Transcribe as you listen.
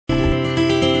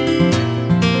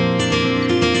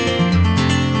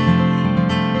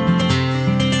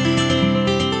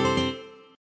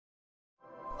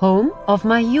Home of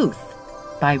My Youth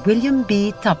by William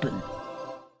B. Tuppan.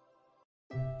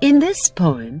 In this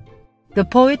poem, the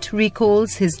poet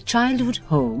recalls his childhood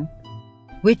home,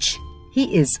 which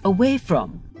he is away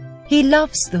from. He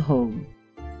loves the home,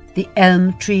 the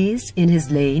elm trees in his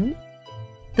lane,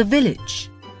 the village.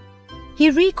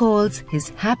 He recalls his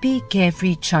happy,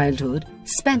 carefree childhood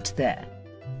spent there,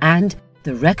 and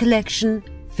the recollection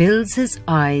fills his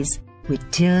eyes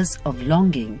with tears of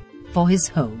longing for his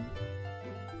home.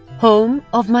 Home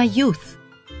of my youth,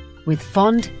 with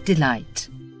fond delight,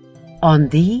 on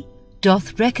thee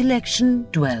doth recollection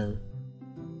dwell.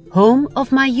 Home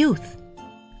of my youth,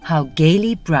 how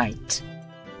gaily bright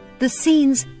the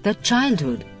scenes that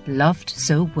childhood loved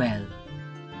so well.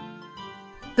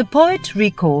 The poet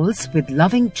recalls with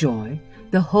loving joy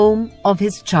the home of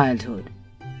his childhood.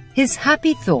 His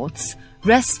happy thoughts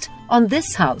rest on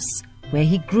this house where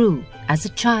he grew as a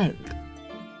child.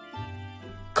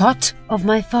 Cot of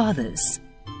my fathers,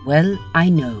 well I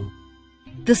know,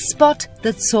 the spot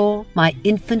that saw my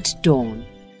infant dawn.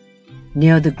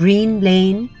 Near the green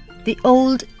lane, the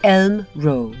old elm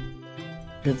row,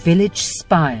 the village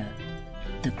spire,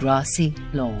 the grassy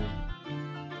lawn.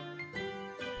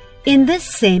 In this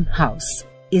same house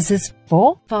is his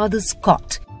forefather's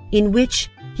cot, in which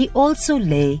he also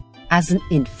lay as an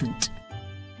infant.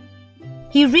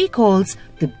 He recalls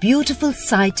the beautiful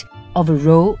sight of a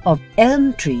row of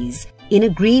elm trees in a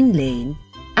green lane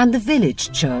and the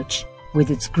village church with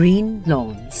its green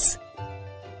lawns.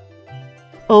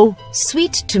 Oh,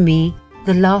 sweet to me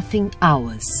the laughing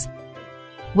hours,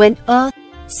 when earth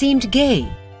seemed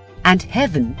gay and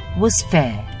heaven was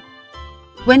fair,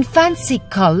 when fancy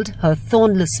culled her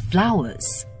thornless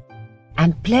flowers,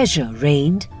 and pleasure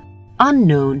reigned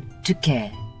unknown to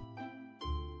care.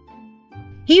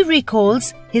 He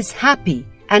recalls his happy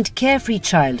and carefree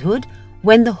childhood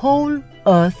when the whole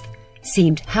earth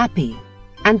seemed happy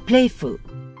and playful.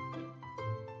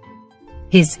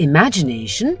 His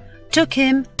imagination took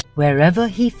him wherever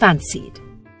he fancied.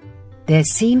 There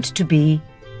seemed to be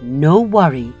no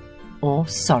worry or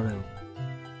sorrow.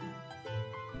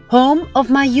 Home of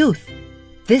my youth,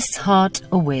 this heart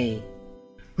away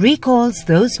recalls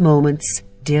those moments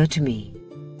dear to me.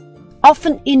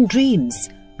 Often in dreams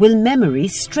will memory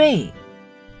stray,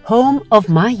 home of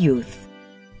my youth,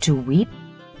 to weep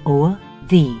o'er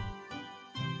thee.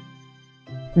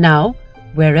 Now,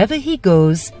 wherever he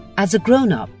goes as a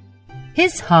grown-up,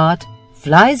 his heart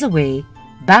flies away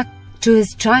back to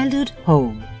his childhood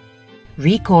home,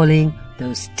 recalling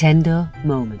those tender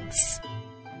moments.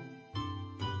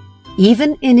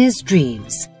 Even in his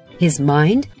dreams, his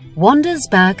mind wanders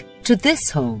back to this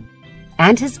home,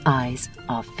 and his eyes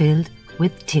are filled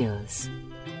with tears.